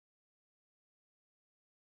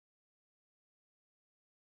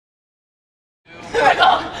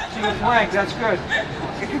the flank. That's good.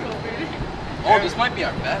 Oh, this might be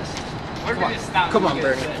our best. Come on,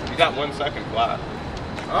 Bernie. You got 1 second flat.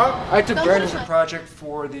 I took Bernie as a project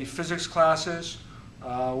for the physics classes.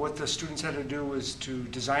 What the students had to do was to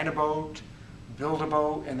design a boat, build a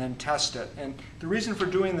boat, and then test it. And the reason for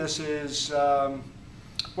doing this is,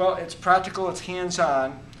 well, it's practical, it's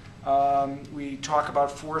hands-on. We talk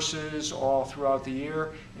about forces all throughout the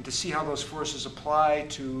year, and to see how those forces apply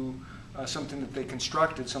to something that they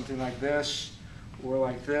constructed, something like this, or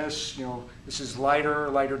like this. You know, this is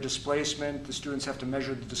lighter displacement. The students have to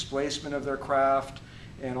measure the displacement of their craft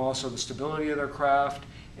and also the stability of their craft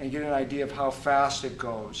and get an idea of how fast it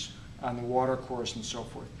goes on the water course and so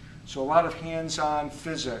forth. So a lot of hands-on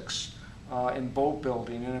physics in boat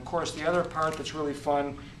building. And of course, the other part that's really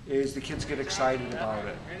fun is the kids get excited about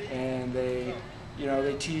it. And they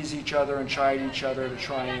tease each other and chide each other to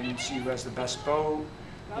try and see who has the best boat.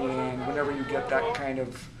 And whenever you get that kind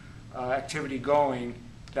of activity going,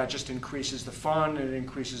 that just increases the fun and it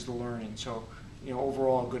increases the learning. So,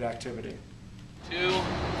 overall, a good activity. 2,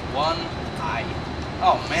 1, I.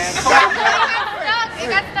 Oh man. It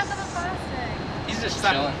got stuck on the plastic. He's just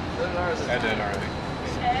chilling. I did already.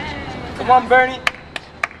 Come on, Bernie.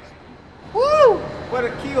 Woo! What a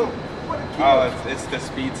keel! What a keel! Oh, it's the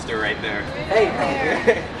speedster right there. Hey!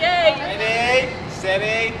 Yay! Ready,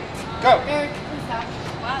 steady, go! Eric, please stop.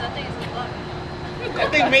 Wow, that thing is good luck. That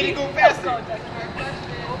thing made it go faster.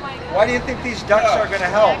 Oh my God. Why do you think these ducks are going to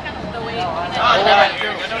help? The weight.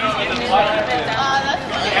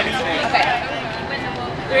 Okay.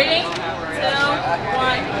 3, 2,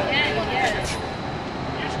 1.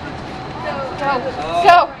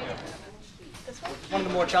 Go. One of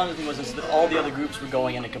the more challenging things was that all the other groups were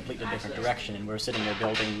going in a completely different direction, and we were sitting there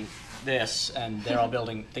building this, and they're all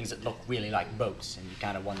building things that look really like boats, and you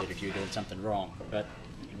kind of wondered if you were doing something wrong, but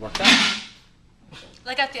it worked out.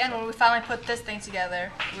 Like at the end when we finally put this thing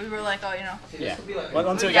together, we were like, oh, Yeah. Well,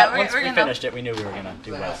 once we Yeah, once we we're gonna- finished it, we knew we were going to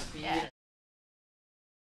do well. Yeah.